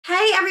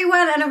Hey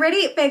everyone, and a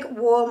really big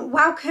warm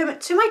welcome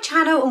to my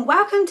channel and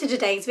welcome to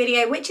today's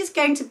video, which is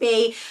going to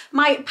be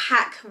my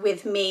pack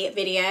with me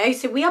video.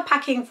 So we are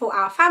packing for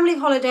our family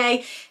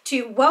holiday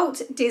to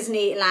Walt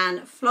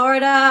Disneyland,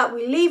 Florida.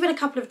 We leave in a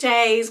couple of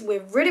days.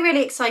 We're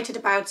really excited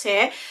about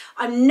it.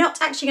 I'm not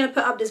actually going to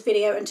put up this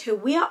video until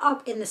we are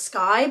up in the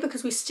sky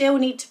because we still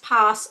need to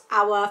pass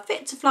our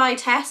fit to fly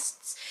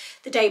tests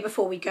the day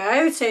before we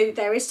go. So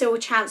there is still a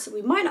chance that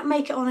we might not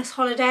make it on this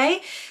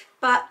holiday.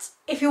 But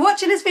if you're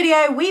watching this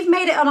video, we've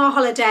made it on our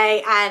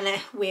holiday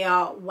and we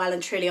are well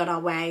and truly on our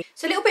way.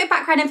 So a little bit of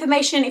background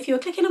information. If you're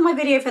clicking on my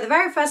video for the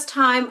very first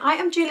time, I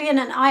am Julian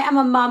and I am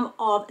a mum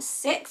of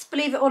 6,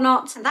 believe it or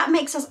not. And that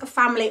makes us a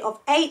family of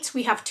 8.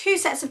 We have 2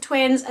 sets of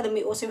twins and then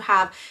we also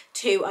have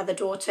 2 other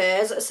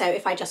daughters. So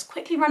if I just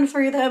quickly run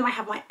through them, I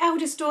have my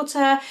eldest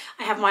daughter,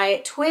 I have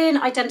my twin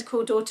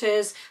identical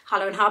daughters,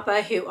 Harlow and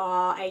Harper, who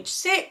are age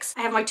 6.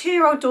 I have my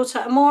 2-year-old daughter,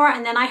 Amora,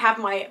 and then I have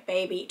my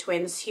baby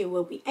twins who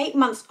will be 8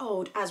 months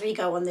old as we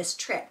go on this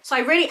trip. So I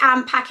really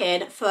am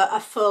packing for a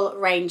full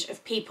range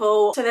of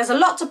people. So there's a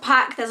lot to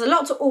pack, there's a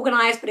lot to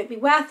organise, but it'd be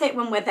worth it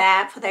when we're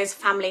there for those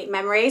family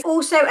memories.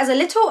 Also, as a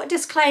little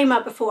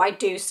disclaimer before I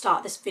do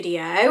start this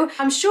video,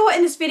 I'm sure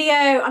in this video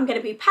I'm going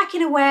to be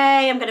packing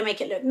away, I'm going to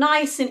make it look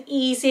nice and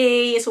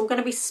easy, it's all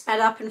going to be sped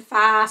up and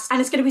fast,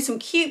 and it's going to be some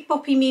cute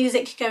boppy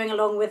music going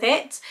along with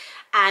it.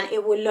 And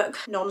it will look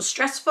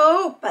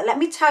non-stressful, but let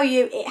me tell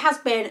you, it has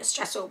been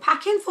stressful.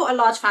 Packing for a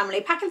large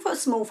family, packing for a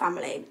small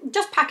family,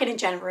 just packing in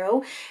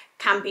general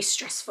can be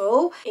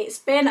stressful. It's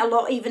been a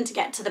lot even to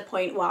get to the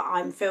point where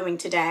I'm filming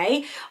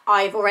today.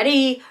 I've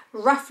already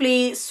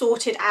roughly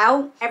sorted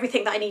out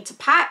everything that I need to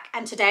pack,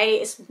 and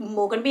today it's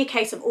more going to be a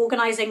case of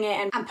organising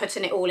it and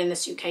putting it all in the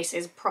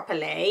suitcases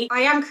properly. I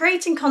am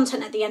creating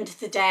content at the end of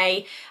the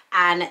day,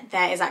 and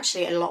there is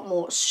actually a lot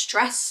more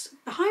stress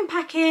behind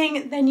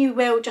packing than you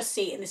will just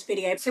see in this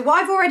video. So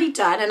what I've already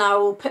done, and I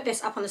will put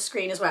this up on the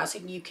screen as well so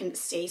you can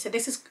see. So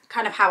this is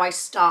kind of how I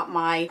start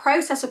my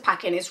process of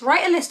packing, is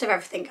write a list of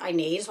everything I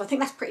need. So I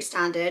think that's pretty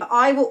standard.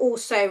 I will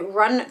also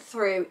run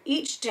through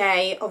each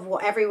day of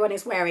what everyone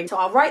is wearing. So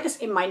I'll write this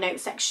in my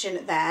notes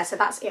section there. So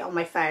that's it on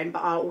my phone, but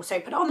I'll also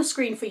put it on the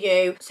screen for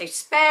you. So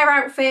spare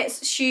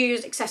outfits,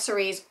 shoes,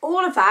 accessories,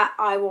 all of that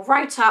I will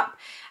write up,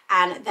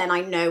 and then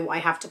I know what I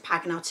have to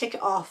pack and I'll tick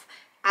it off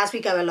as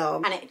we go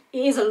along. And it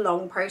is a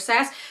long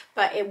process,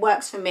 but it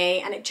works for me,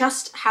 and it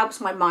just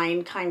helps my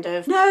mind kind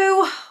of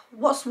know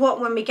what's what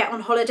when we get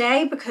on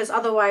holiday, because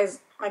otherwise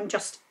I'm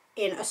just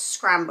in a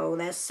scramble.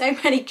 There's so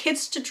many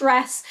kids to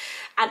dress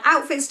and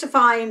outfits to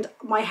find,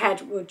 my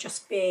head would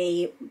just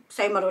be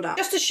so muddled up.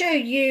 Just to show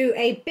you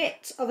a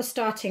bit of a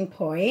starting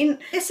point,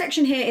 this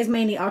section here is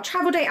mainly our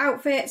travel day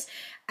outfits,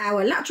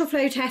 our lateral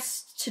flow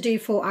tests to do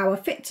for our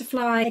fit to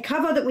fly, a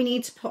cover that we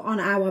need to put on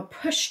our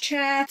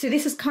pushchair. So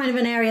this is kind of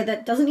an area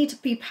that doesn't need to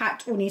be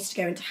packed or needs to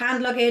go into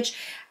hand luggage.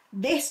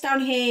 This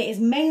down here is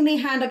mainly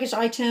hand luggage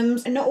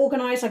items, and not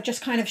organised. I've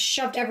just kind of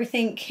shoved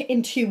everything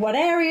into one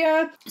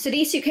area. So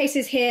these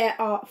suitcases here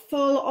are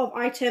full of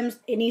items.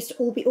 It needs to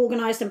all be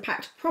organised and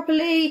packed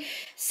properly.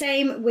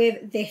 Same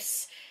with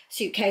this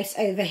suitcase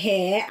over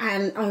here,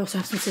 and I also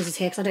have some scissors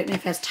here because I don't know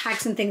if there's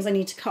tags and things I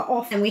need to cut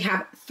off. And we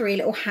have 3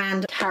 little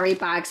hand carry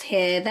bags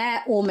here.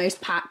 They're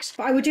almost packed,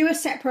 but I will do a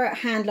separate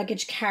hand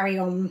luggage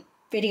carry-on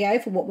video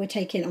for what we're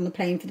taking on the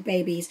plane for the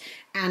babies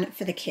and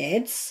for the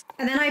kids.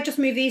 And then I've just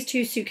moved these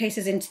 2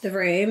 suitcases into the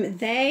room.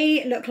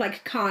 They look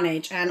like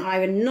carnage, and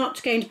I'm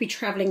not going to be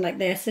traveling like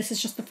this. This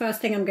is just the first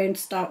thing I'm going to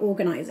start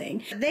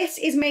organising. This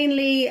is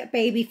mainly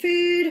baby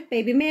food,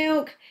 baby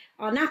milk,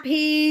 our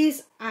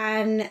nappies,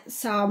 and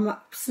some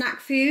snack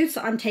foods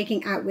that I'm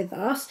taking out with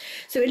us.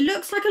 So it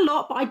looks like a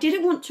lot, but I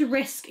didn't want to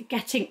risk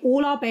getting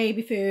all our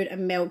baby food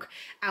and milk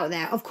out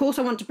there. Of course,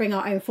 I want to bring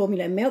our own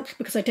formula and milk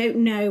because I don't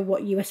know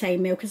what USA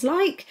milk is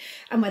like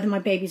and whether my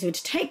babies would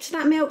take to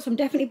that milk. So I'm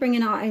definitely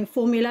bringing our own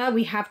formula.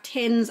 We have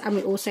tins, and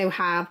we also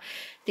have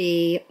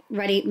the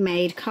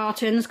ready-made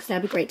cartons because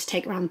they'll be great to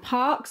take around the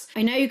parks.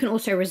 I know you can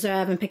also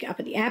reserve and pick it up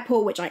at the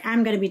airport, which I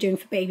am going to be doing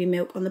for baby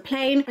milk on the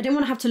plane. I don't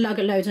want to have to lug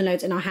loads and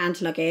loads in our hand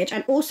luggage.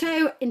 And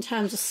also in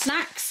terms of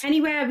snacks,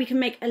 anywhere we can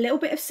make a little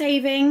bit of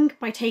saving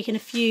by taking a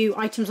few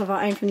items of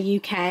our own from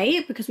the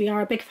UK, because we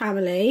are a big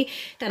family,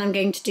 then I'm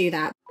going to do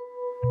that.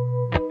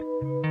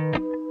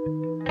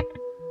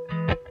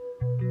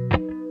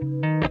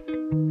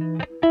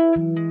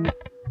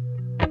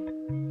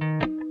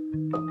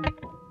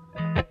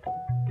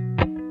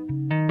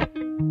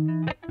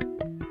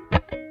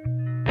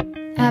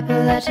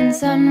 Appalachian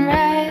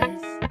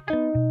sunrise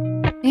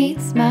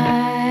meets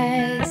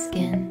my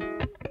skin.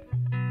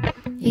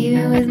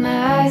 Even with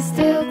my eyes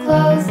still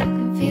closed, I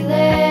can feel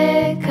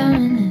it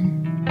coming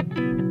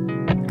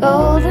in.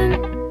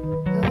 Golden,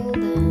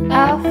 golden,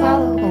 I'll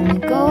follow only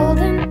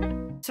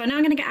golden. So now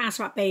I'm going to get asked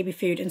about baby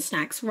food and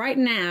snacks. Right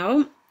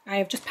now, I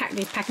have just packed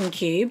these packing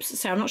cubes,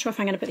 so I'm not sure if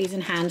I'm going to put these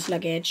in hand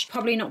luggage.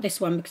 Probably not this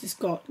one because it's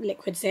got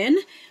liquids in,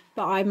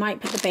 but I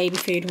might put the baby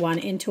food one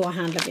into our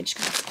hand luggage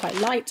because it's quite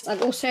light.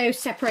 I've also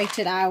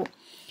separated out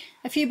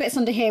a few bits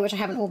under here which I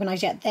haven't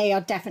organised yet. They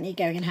are definitely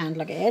going in hand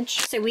luggage.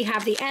 So we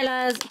have the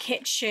Ella's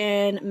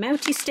Kitchen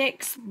Melty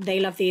Sticks. They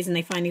love these and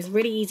they find these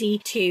really easy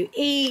to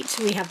eat.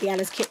 We have the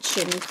Ella's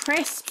Kitchen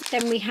Crisps.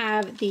 Then we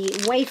have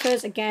the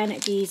wafers. Again,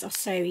 these are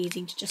so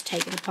easy to just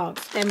take in the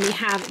parks. Then we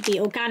have the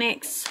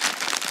Organics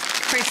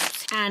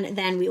Crisps, and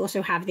then we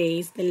also have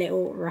these, the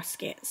little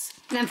ruskets.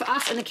 And then for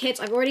us and the kids,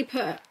 I've already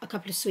put a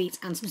couple of sweets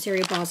and some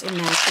cereal bars in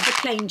there for the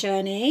plane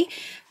journey,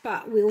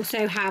 but we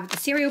also have the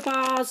cereal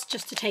bars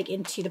just to take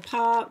into the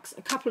parks,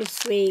 a couple of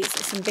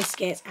sweets, some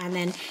biscuits, and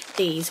then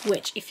these,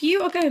 which if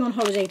you are going on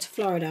holiday to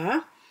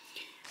Florida,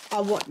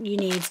 are what you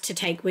need to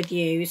take with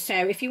you. So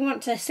if you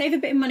want to save a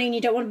bit of money and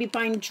you don't want to be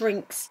buying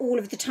drinks all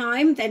of the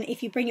time, then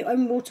if you bring your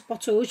own water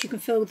bottles, you can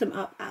fill them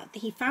up at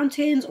the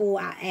fountains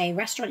or at a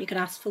restaurant. You can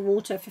ask for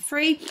water for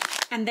free,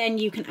 and then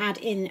you can add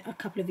in a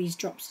couple of these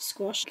drops of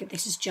squash.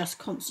 This is just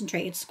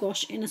concentrated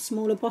squash in a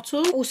smaller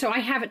bottle. Also, I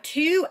have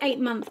 2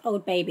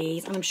 8-month-old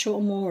babies, and I'm sure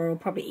Amora will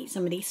probably eat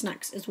some of these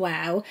snacks as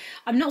well.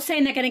 I'm not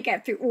saying they're going to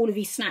get through all of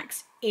these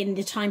snacks in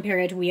the time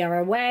period we are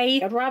away.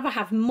 I'd rather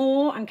have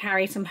more and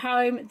carry some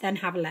home than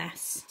have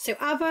less. So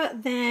other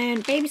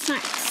than baby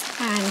snacks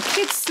and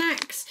kids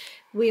snacks,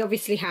 we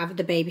obviously have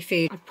the baby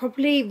food. I've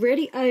probably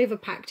really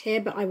overpacked here,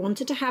 but I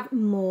wanted to have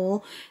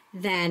more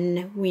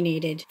than we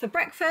needed. For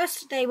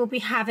breakfast, they will be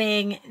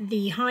having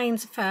the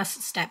Heinz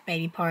First Step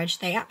baby porridge.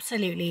 They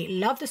absolutely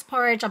love this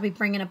porridge. I'll be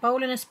bringing a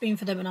bowl and a spoon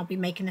for them, and I'll be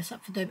making this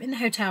up for them in the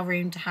hotel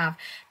room to have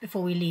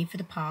before we leave for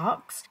the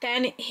parks.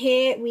 Then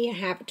here we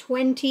have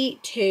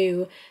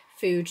 22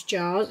 food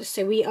jars.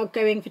 So we are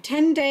going for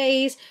 10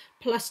 days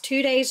plus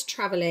 2 days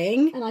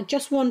traveling, and I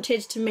just wanted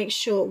to make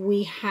sure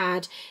we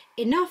had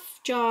enough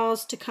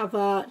jars to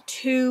cover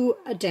 2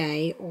 a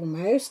day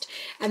almost.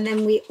 And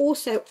then we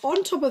also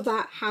on top of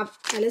that have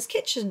Ella's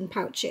Kitchen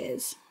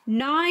pouches.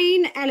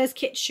 9 Ella's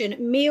Kitchen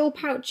meal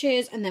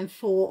pouches, and then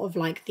 4 of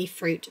like the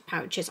fruit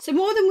pouches. So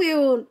more than we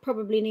will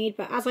probably need,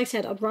 but as I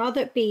said, I'd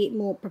rather be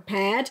more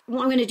prepared.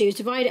 What I'm going to do is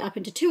divide it up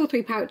into 2 or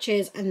 3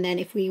 pouches, and then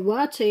if we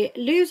were to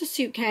lose a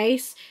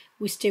suitcase,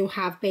 we still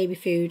have baby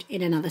food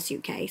in another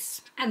suitcase.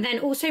 And then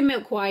also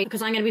milk white,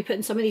 because I'm going to be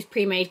putting some of these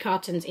pre-made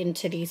cartons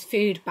into these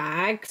food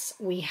bags.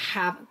 We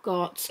have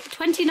got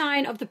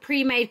 29 of the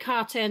pre-made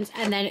cartons,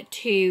 and then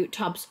 2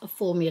 tubs of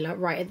formula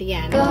right at the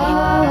end.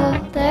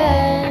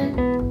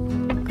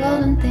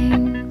 Golden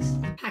things.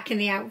 Packing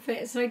the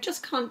outfits, and I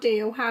just can't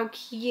deal how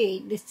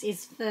cute this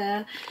is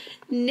for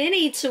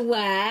Ninny to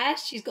wear.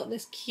 She's got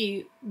this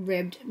cute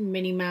ribbed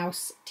Minnie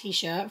Mouse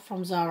t-shirt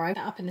from Zara,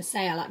 up in the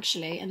sale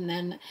actually, and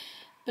then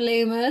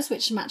bloomers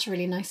which match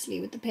really nicely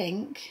with the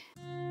pink.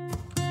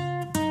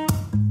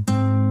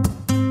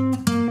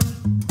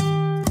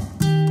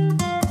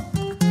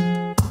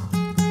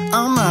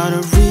 I'm out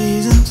of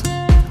reasons,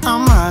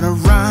 I'm out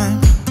of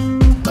rhyme,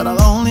 but I'll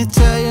only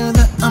tell you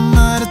that I'm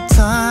out of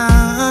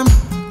time.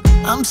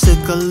 I'm sick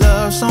of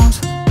love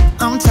songs,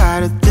 I'm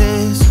tired of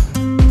this,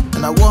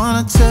 and I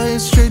wanna tell you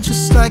straight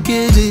just like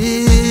it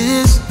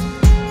is.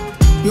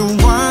 You're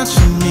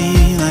watching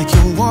me like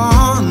you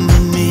want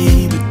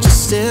me, but you're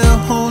still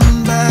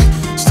holding back,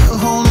 still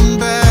holding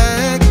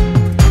back.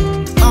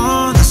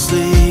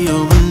 Honestly,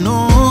 you're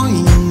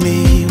annoying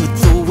me with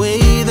the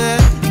way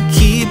that you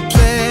keep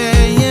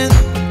playing.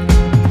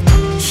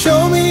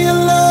 Show me your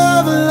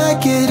love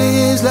like it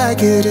is,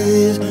 like it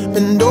is.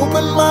 Bend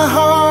open my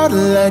heart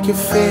like you're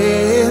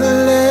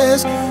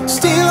fearless.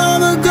 Steal all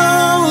the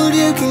gold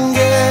you can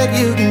get,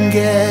 you can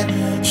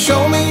get.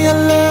 Show me your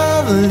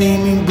love, leave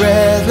me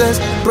breathless,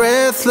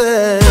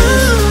 breathless.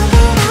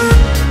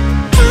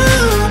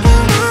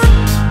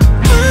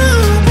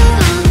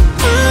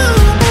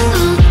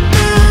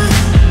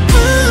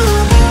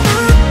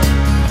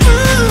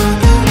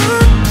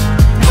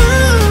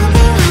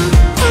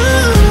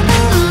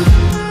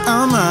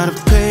 I'm out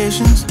of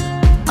patience,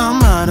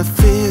 I'm out of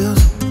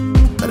feels,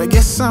 but I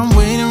guess I'm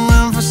waiting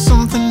around for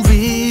something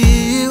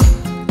real.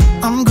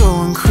 I'm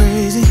going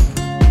crazy,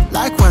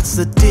 like what's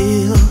the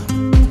deal?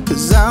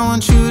 'Cause I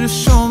want you to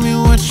show me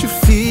what you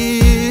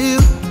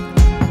feel.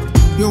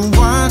 You're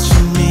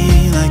watching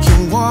me like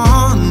you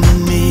want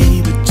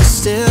me, but you're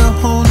still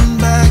holding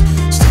back,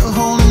 still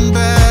holding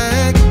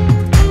back.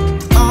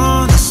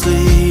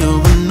 Honestly,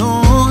 you're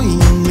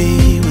annoying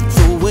me with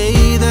the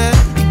way that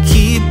you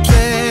keep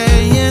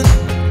playing.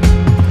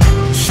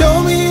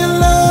 Show me your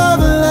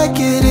love like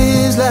it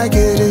is, like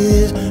it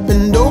is.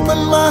 Bend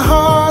open my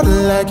heart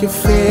like you're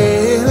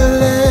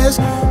fearless.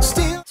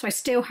 So I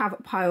still have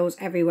piles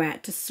everywhere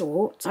to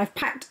sort. I've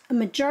packed a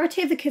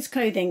majority of the kids'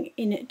 clothing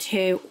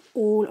into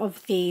all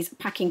of these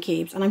packing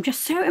cubes, and I'm just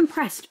so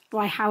impressed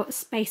by how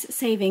space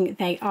saving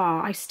they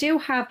are. I still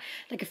have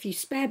like a few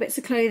spare bits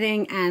of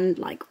clothing and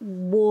like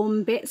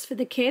warm bits for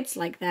the kids,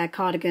 like their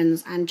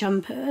cardigans and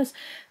jumpers,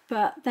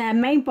 but their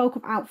main bulk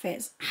of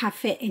outfits have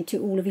fit into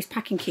all of these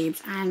packing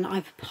cubes, and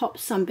I've popped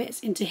some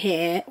bits into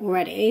here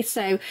already.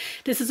 So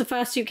this is the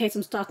first suitcase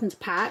I'm starting to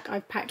pack.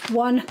 I've packed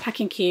 1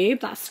 packing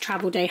cube, that's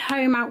travel day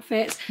home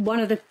outfits. 1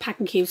 of the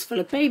packing cubes full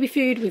of baby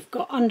food. We've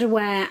got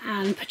underwear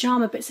and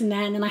pajama bits in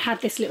there, and then I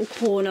had this little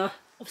corner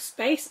of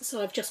space,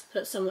 so I've just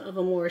put some of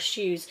Amora's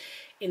shoes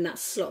in that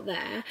slot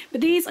there.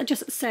 But these are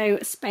just so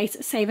space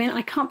saving.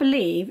 I can't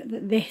believe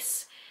that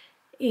this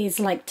is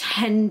like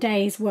 10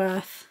 days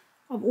worth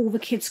of all the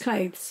kids'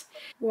 clothes.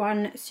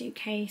 One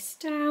suitcase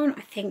down.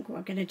 I think what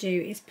I'm going to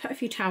do is put a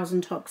few towels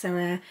on top, so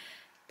there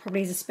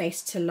probably is a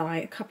space to lie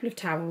a couple of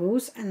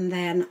towels, and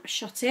then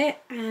shut it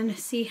and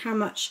see how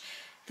much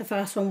the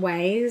first one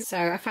weighs. So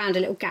I found a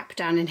little gap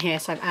down in here,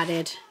 so I've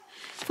added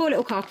 4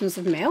 little cartons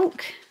of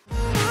milk.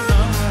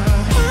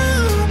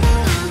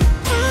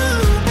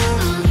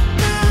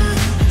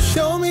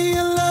 Show me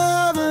your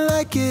love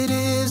like it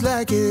is,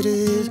 like it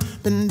is.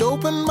 Bend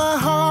open my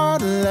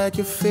heart like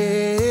you're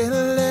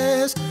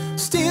fearless.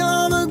 Steal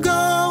all the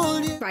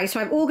gold. Right, so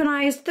I've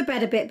organised the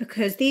bed a bit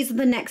because these are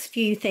the next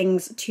few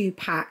things to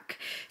pack.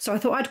 So I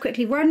thought I'd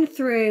quickly run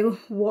through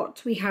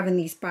what we have in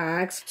these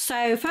bags.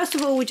 So first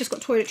of all, we just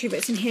got toiletry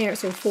bits in here.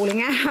 It's all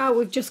falling out.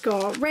 We've just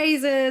got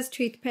razors,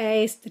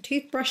 toothpaste, the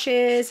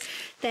toothbrushes.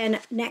 Then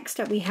next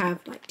up we have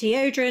like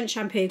deodorant,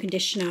 shampoo,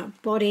 conditioner,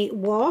 body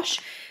wash.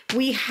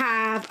 We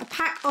have a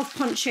pack of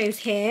ponchos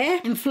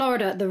here. In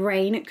Florida, the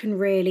rain can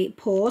really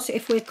pour. So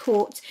if we're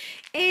caught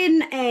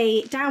in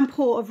a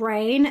downpour of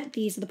rain,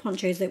 these are the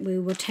ponchos that we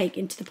will take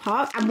into the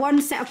park. And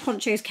one set of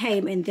ponchos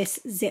came in this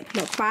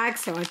Ziploc bag,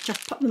 so I've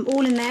just put them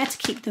all in there to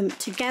keep them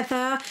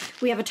together.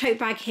 We have a tote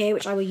bag here,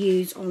 which I will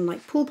use on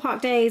like pool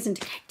park days and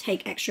to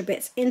take extra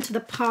bits into the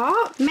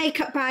park.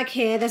 Makeup bag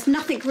here. There's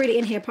nothing really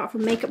in here apart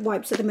from makeup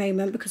wipes at the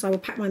moment because I will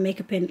pack my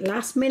makeup in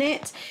last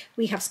minute.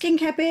 We have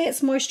skincare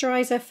bits,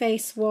 moisturiser,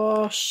 face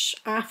wash,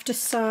 after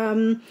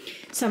some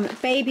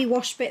baby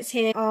wash bits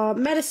here. Our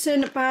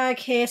medicine bag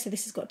here, so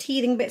this has got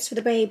teething bits for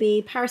the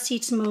baby,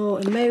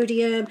 paracetamol,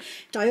 Imodium,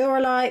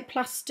 Diorolite,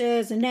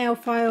 plasters, a nail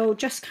file,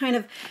 just kind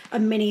of a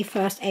mini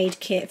first aid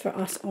kit for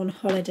us on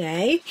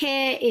holiday.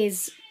 Here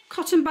is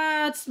cotton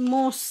buds,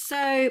 more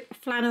soap,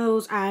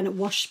 flannels and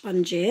wash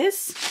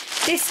sponges.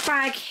 This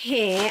bag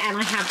here, and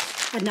I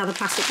have another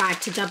plastic bag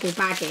to double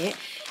bag it,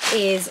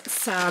 is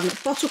some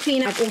bottle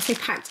cleaner. I've also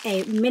packed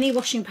a mini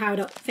washing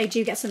powder. If they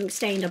do get something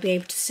stained, I'll be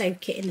able to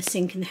soak it in the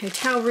sink in the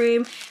hotel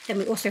room. Then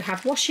we also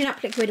have washing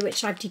up liquid,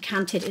 which I've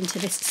decanted into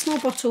this small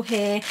bottle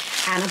here,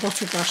 and a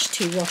bottle brush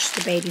to wash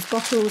the baby's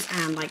bottles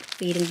and like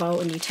feeding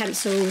bowl and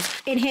utensils.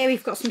 In here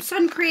we've got some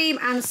sun cream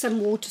and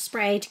some water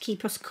spray to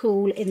keep us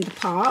cool in the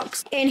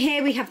parks. In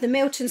here we have the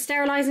Milton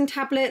sterilising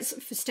tablets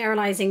for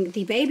sterilising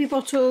the baby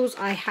bottles.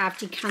 I have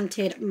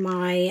decanted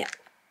my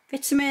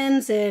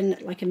vitamins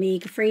and like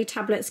omega-3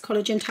 tablets,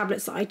 collagen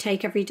tablets that I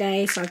take every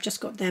day, so I've just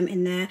got them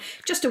in there,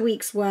 just a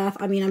week's worth.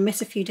 I mean, I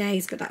miss a few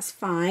days, but that's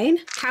fine.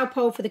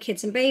 Cowpole for the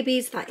kids and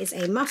babies, that is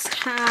a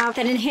must-have.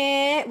 Then in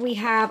here we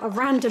have a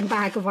random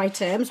bag of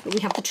items, but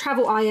we have the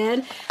travel iron,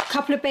 a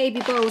couple of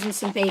baby bowls and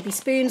some baby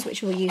spoons,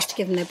 which we'll use to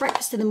give them their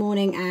breakfast in the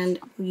morning, and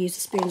we'll use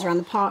the spoons around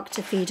the park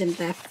to feed them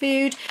their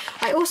food.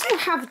 I also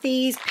have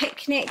these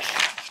picnic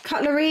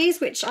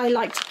cutleries, which I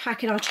like to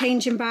pack in our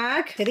changing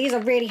bag. So these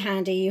are really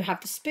handy. You have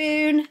the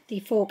spoon, the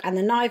fork and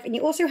the knife, and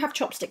you also have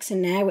chopsticks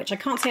in there, which I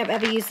can't say I've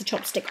ever used the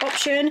chopstick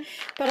option,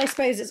 but I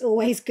suppose it's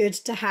always good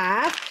to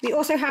have. We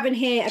also have in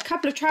here a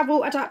couple of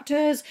travel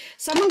adapters.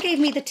 Someone gave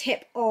me the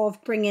tip of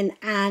bringing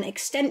an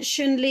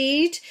extension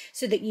lead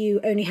so that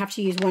you only have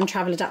to use one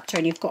travel adapter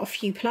and you've got a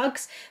few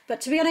plugs, but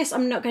to be honest,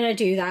 I'm not going to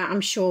do that.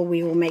 I'm sure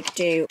we will make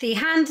do. The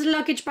hand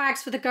luggage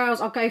bags for the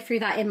girls, I'll go through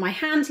that in my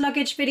hand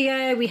luggage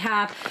video. We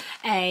have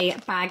a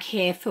bag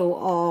here full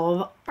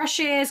of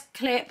brushes,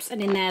 clips,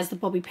 and in there's the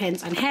bobby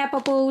pins and hair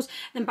bubbles.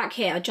 Then back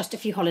here are just a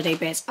few holiday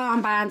bits,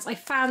 armbands. I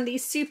found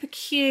these super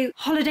cute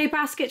holiday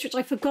baskets, which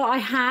I forgot I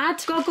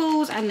had,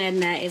 goggles, and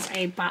then there is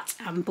a bat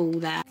and ball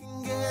there.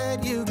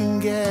 You can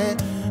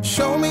get.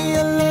 Show me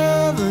your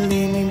love,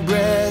 leave me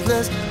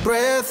breathless,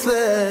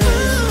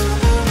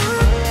 breathless.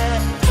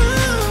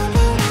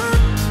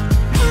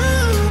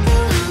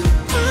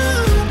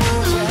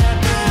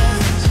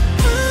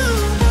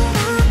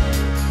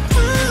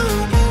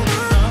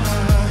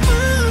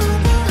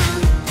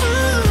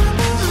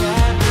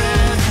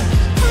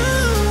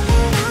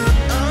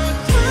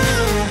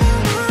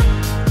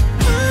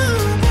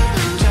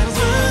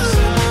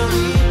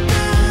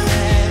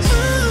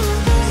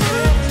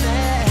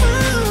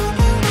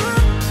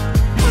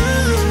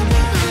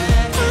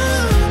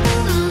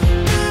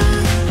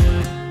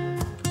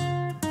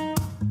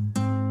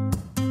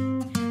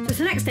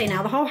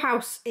 Now the whole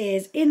house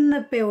is in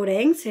the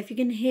building, so if you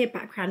can hear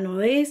background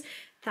noise,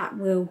 that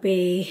will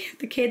be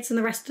the kids and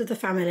the rest of the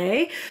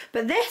family.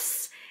 But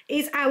this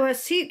is our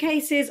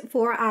suitcases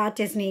for our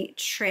Disney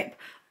trip,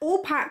 all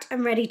packed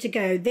and ready to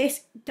go.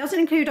 This doesn't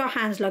include our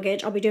hand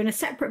luggage. I'll be doing a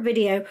separate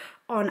video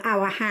on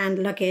our hand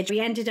luggage. We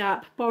ended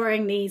up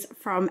borrowing these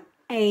from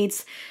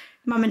Aide's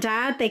mum and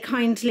dad. They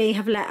kindly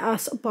have let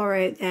us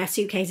borrow their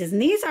suitcases,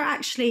 and these are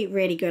actually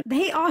really good.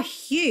 They are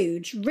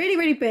huge, really,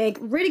 really big,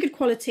 really good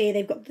quality.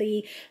 They've got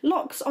the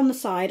locks on the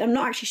side. I'm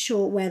not actually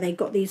sure where they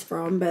got these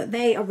from, but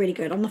they are really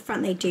good. On the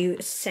front they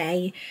do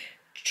say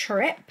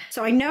trip.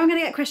 So I know I'm going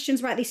to get questions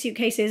about these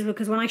suitcases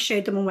because when I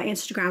showed them on my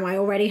Instagram, I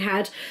already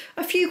had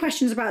a few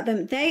questions about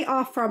them. They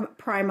are from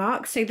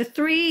Primark. So the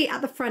three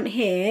at the front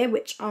here,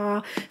 which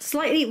are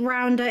slightly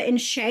rounder in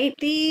shape,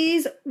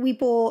 these we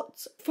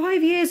bought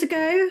 5 years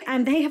ago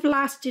and they have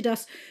lasted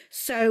us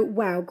so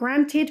well.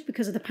 Granted,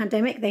 because of the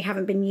pandemic, they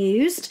haven't been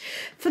used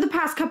for the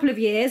past couple of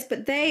years,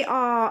 but they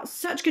are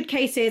such good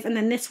cases. And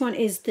then this one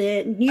is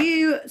the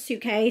new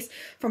suitcase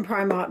from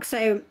Primark.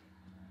 So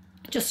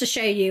just to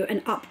show you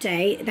an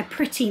update, they're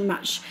pretty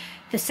much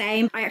the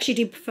same. I actually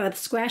do prefer the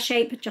square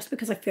shape just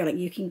because I feel like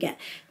you can get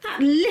that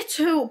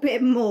little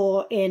bit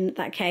more in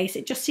that case.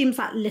 It just seems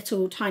that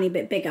little tiny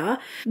bit bigger.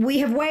 We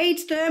have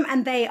weighed them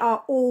and they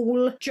are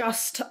all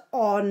just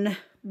on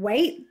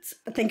weight.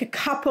 I think a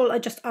couple are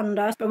just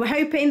under, but we're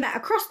hoping that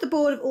across the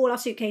board of all our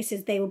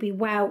suitcases, they will be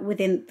well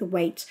within the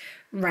weight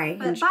range.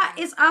 But that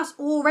is us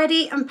all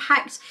ready and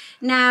packed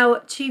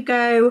now to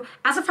go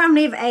as a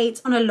family of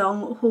 8 on a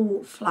long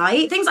haul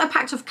flight. Things I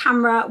packed off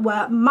camera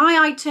were my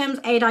items,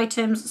 aid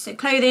items, so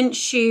clothing,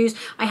 shoes.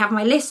 I have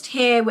my list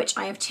here, which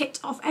I have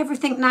ticked off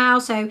everything now,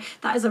 so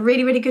that is a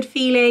really, really good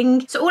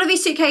feeling. So all of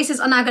these suitcases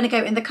are now going to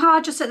go in the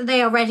car just so that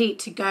they are ready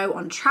to go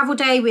on travel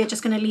day. We are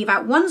just going to leave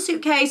out one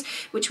suitcase,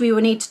 which we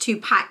will need to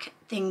pack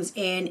things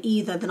in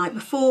either the night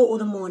before or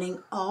the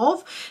morning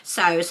of.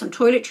 So some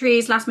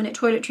toiletries, last minute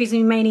toiletries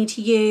we may need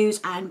to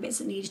use, and bits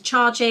that need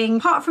charging.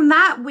 Apart from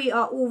that, we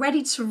are all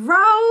ready to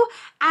roll,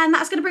 and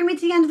that's going to bring me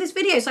to the end of this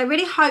video. So I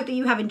really hope that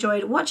you have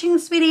enjoyed watching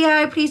this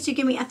video. Please do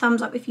give me a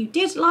thumbs up if you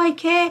did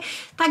like it.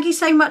 Thank you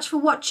so much for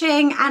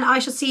watching, and I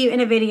shall see you in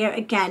a video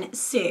again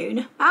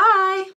soon. Bye.